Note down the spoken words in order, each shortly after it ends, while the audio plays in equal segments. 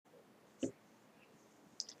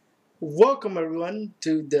Welcome everyone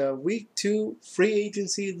to the Week 2 Free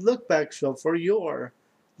Agency Look Back Show for your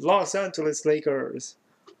Los Angeles Lakers.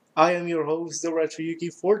 I am your host, the Retro Yuki,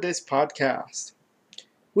 for this podcast.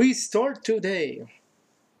 We start today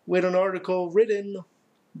with an article written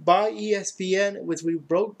by ESPN, which we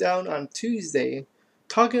broke down on Tuesday,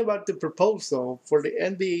 talking about the proposal for the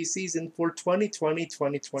NBA season for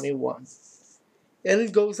 2020-2021. And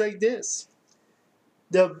it goes like this.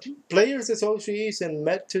 The Players Association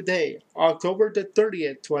met today, October the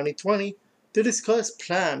 30th, 2020, to discuss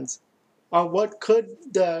plans on what could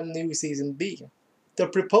the new season be. The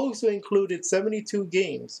proposal included 72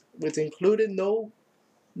 games, which included no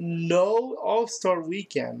All-Star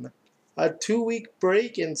weekend, a 2-week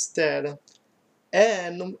break instead,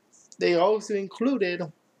 and they also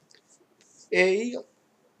included a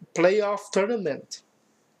playoff tournament,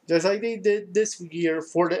 just like they did this year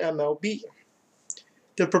for the MLB.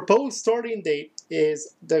 The proposed starting date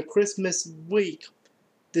is the Christmas week,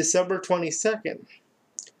 December 22nd.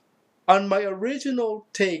 On my original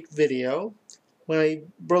take video, when I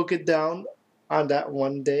broke it down on that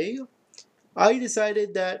one day, I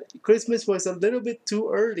decided that Christmas was a little bit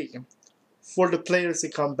too early for the players to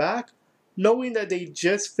come back, knowing that they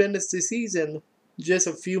just finished the season just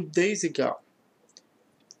a few days ago.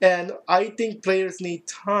 And I think players need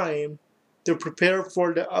time to prepare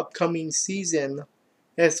for the upcoming season,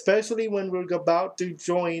 especially when we're about to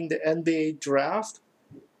join the NBA draft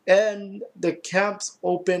and the camps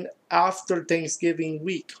open after Thanksgiving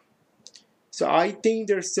week. So I think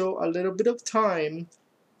there's still a little bit of time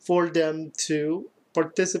for them to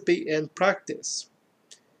participate and practice.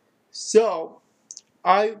 So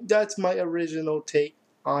that's my original take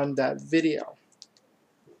on that video.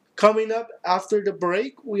 Coming up after the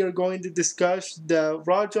break, we are going to discuss the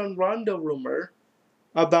Rajon Rondo rumor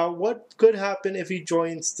about what could happen if he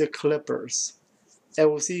joins the Clippers. And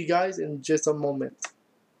we'll see you guys in just a moment.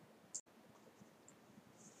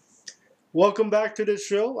 Welcome back to the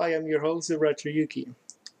show. I am your host, Retro Yuki.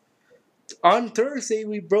 On Thursday,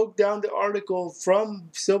 we broke down the article from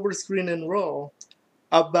Silver Screen and Roll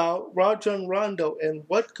about Rajon Rondo and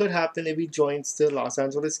what could happen if he joins the Los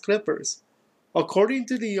Angeles Clippers. According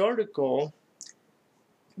to the article,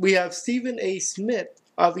 we have Stephen A. Smith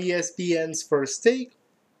of ESPN's First Take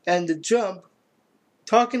and The Jump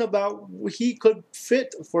talking about he could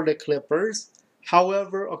fit for the Clippers.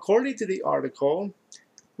 However, according to the article,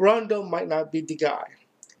 Rondo might not be the guy.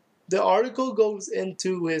 The article goes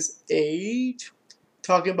into his age,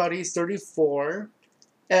 talking about he's 34,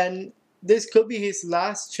 and this could be his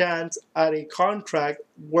last chance at a contract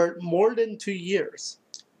worth more than 2 years.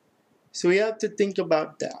 So we have to think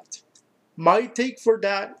about that. My take for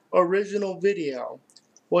that original video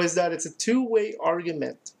was that it's a two-way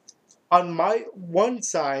argument. On my one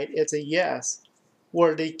side, it's a yes,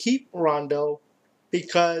 where they keep Rondo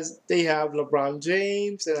because they have LeBron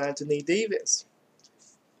James and Anthony Davis.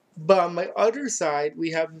 But on my other side,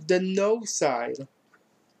 we have the no side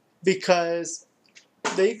because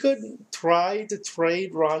they could try to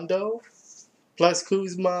trade Rondo plus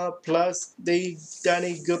Kuzma plus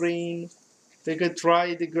Danny Green. They could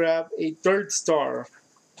try to grab a third star.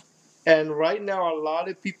 And right now, a lot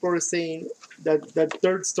of people are saying that that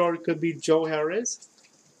third star could be Joe Harris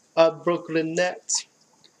of Brooklyn Nets.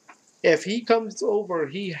 If he comes over,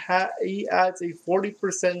 he adds a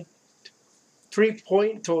 40%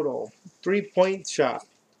 3-point total, 3-point shot,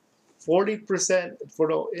 40% for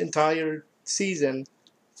the entire season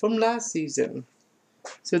from last season.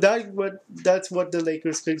 So that's what the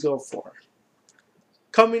Lakers could go for.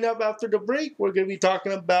 Coming up after the break, we're going to be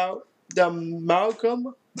talking about the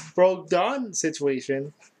Malcolm Brogdon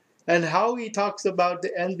situation and how he talks about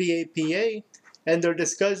the NBA PA and their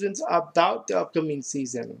discussions about the upcoming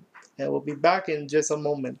season. And we'll be back in just a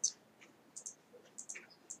moment.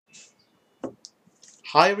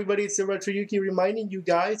 Hi everybody, it's the Retro Yuki reminding you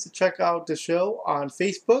guys to check out the show on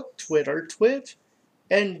Facebook, Twitter, Twitch,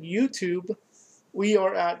 and YouTube. We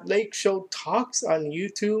are at Lake Show Talks on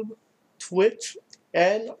YouTube, Twitch,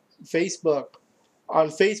 and Facebook. On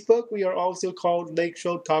Facebook, we are also called Lake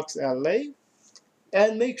Show Talks LA.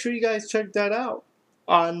 And make sure you guys check that out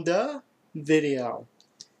on the video.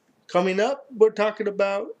 Coming up, we're talking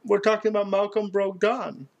about Malcolm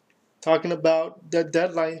Brogdon, talking about the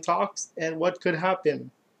deadline talks and what could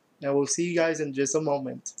happen. And we'll see you guys in just a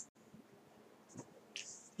moment.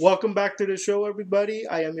 Welcome back to the show, everybody.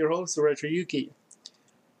 I am your host, Retro Yuki.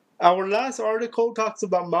 Our last article talks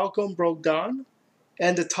about Malcolm Brogdon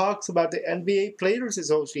and the talks about the NBA Players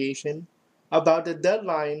Association about the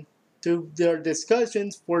deadline to their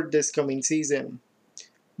discussions for this coming season.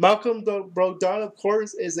 Malcolm Brogdon, of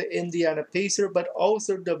course, is an Indiana Pacer, but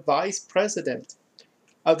also the vice president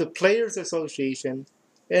of the Players Association,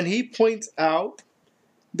 and he points out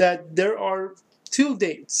that there are two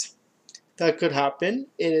dates that could happen.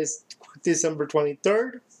 It is December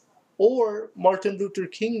 23rd or Martin Luther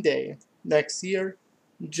King Day next year,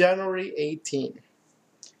 January 18th.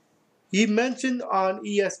 He mentioned on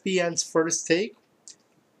ESPN's First Take,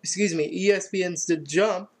 ESPN's The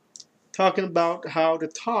Jump, talking about how the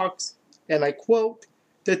talks, and I quote,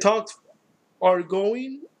 the talks are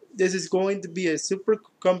going, this is going to be a super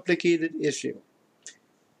complicated issue.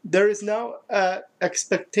 There is now an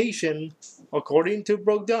expectation, according to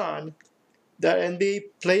Brogdon, that NBA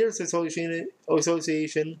Players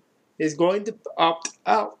Association is going to opt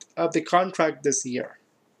out of the contract this year.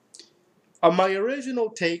 On my original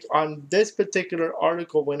take on this particular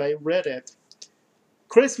article, when I read it,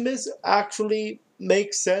 Christmas actually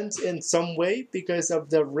makes sense in some way because of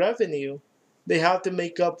the revenue they have to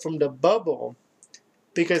make up from the bubble.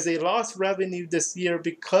 Because they lost revenue this year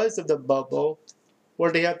because of the bubble,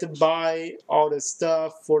 where they had to buy all the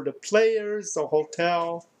stuff for the players, the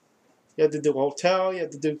hotel. You have to do hotel, you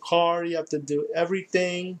have to do car, you have to do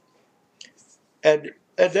everything. And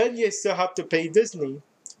then you still have to pay Disney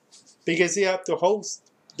because you have to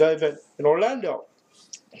host the event in Orlando.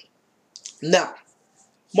 Now,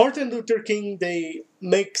 Martin Luther King Day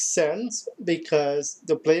makes sense because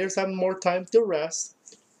the players have more time to rest,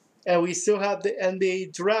 and we still have the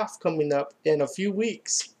NBA draft coming up in a few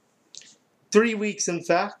weeks. 3 weeks, in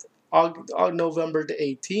fact, on November the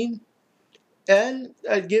 18th. And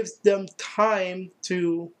it gives them time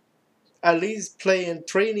to at least play in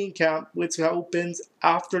training camp, which opens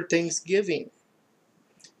after Thanksgiving.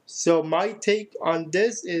 So my take on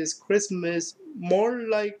this is Christmas more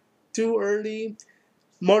like too early,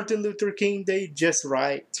 Martin Luther King Day just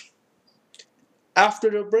right.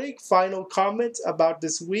 After the break, final comments about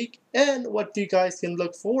this week and what you guys can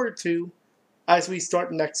look forward to as we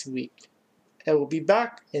start next week. And we'll be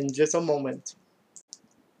back in just a moment.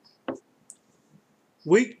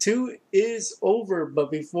 Week 2 is over,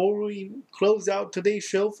 but before we close out today's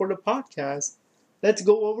show for the podcast, let's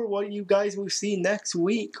go over what you guys will see next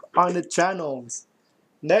week on the channels.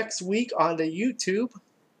 Next week on the YouTube,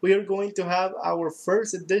 we are going to have our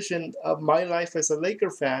first edition of My Life as a Laker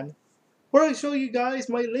Fan, where I show you guys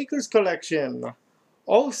my Lakers collection.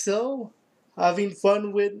 Also, having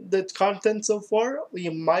fun with the content so far, you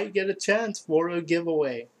might get a chance for a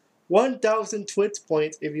giveaway. 1,000 Twitch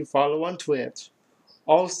points if you follow on Twitch.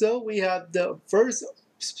 Also, we have the first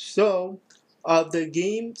show of the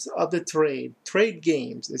games of the trade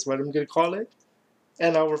games is what I'm going to call it.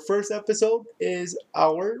 And our first episode is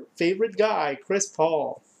our favorite guy, Chris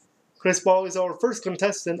Paul. Chris Paul is our first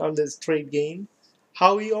contestant on this trade game,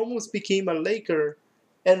 how he almost became a Laker,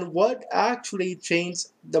 and what actually changed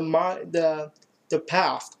the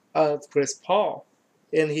path of Chris Paul,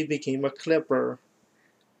 and he became a Clipper.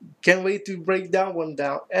 Can't wait to break that one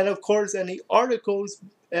down. And of course, any articles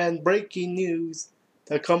and breaking news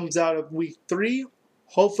that comes out of week 3.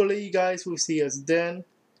 Hopefully, you guys will see us then.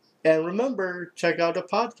 And remember, check out the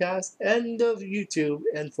podcast and the YouTube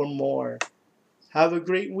and for more. Have a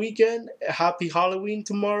great weekend. Happy Halloween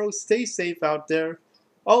tomorrow. Stay safe out there.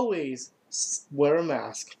 Always wear a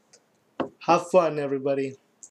mask. Have fun, everybody.